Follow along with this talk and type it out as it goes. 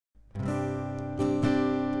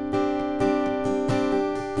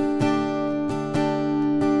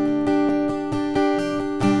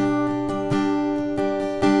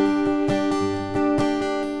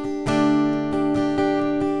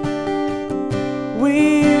We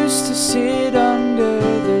used to sit under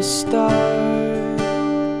the stars,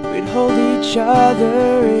 we'd hold each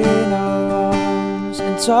other in our arms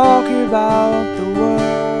and talk about the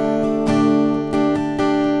world.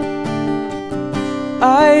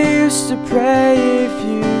 I used to pray if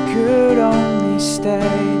you could only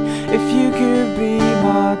stay, if you could be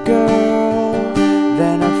my girl,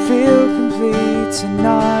 then I'd feel complete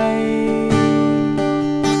tonight.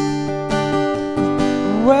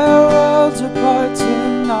 We're worlds apart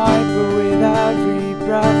tonight, but with every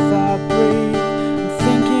breath I breathe, I'm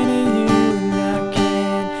thinking of you and I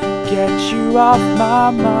can't get you off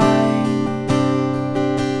my mind.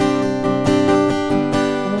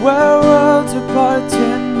 We're worlds apart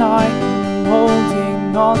tonight, and I'm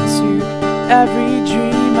holding on to every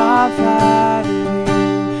dream I've had of you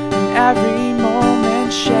and every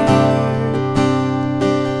moment shared.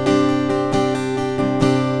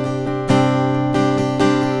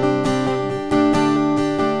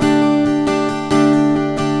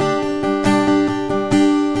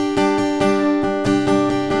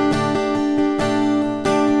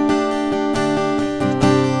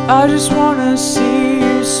 I just wanna see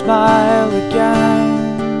you smile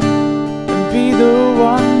again and be the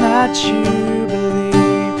one that you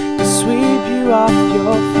believe to sweep you off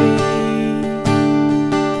your feet.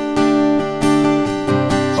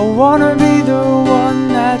 I wanna be the one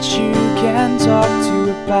that you can talk to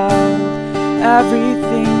about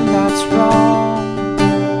everything that's wrong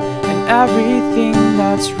and everything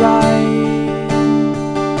that's right.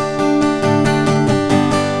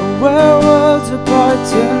 We're worlds apart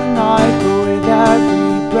tonight, but with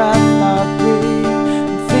every breath I breathe,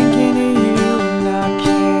 I'm thinking of you and I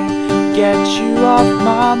can't get you off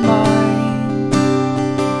my mind.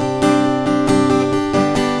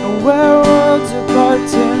 We're worlds apart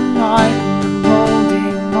tonight, and I'm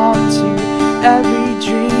holding on to every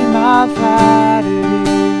dream I've had of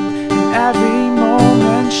you and every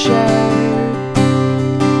moment shared.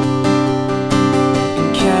 And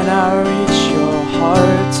can I reach your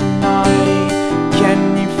heart tonight? Can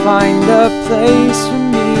you find a place for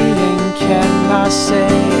me? And can I say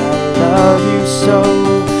I love you so,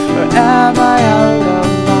 or am I out of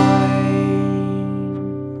line?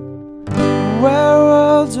 We're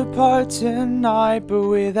worlds apart tonight, but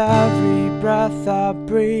with every breath I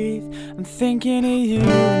breathe, I'm thinking of you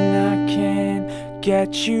and I can't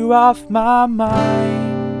get you off my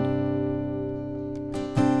mind.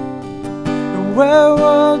 We're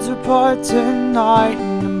worlds apart tonight,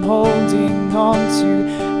 and I'm holding on to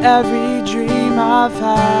every dream I've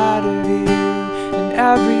had of you and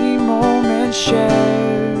every moment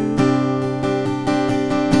shared.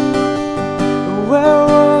 We're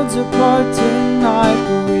worlds apart tonight,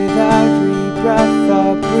 but with every breath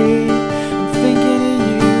I breathe, I'm thinking of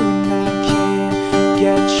you and I can't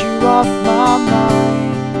get you off my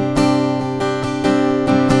mind.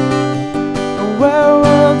 We're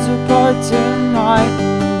worlds apart tonight,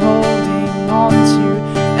 and I'm holding on to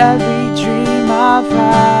every dream I've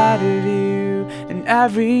had of you and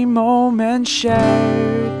every moment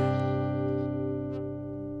shared.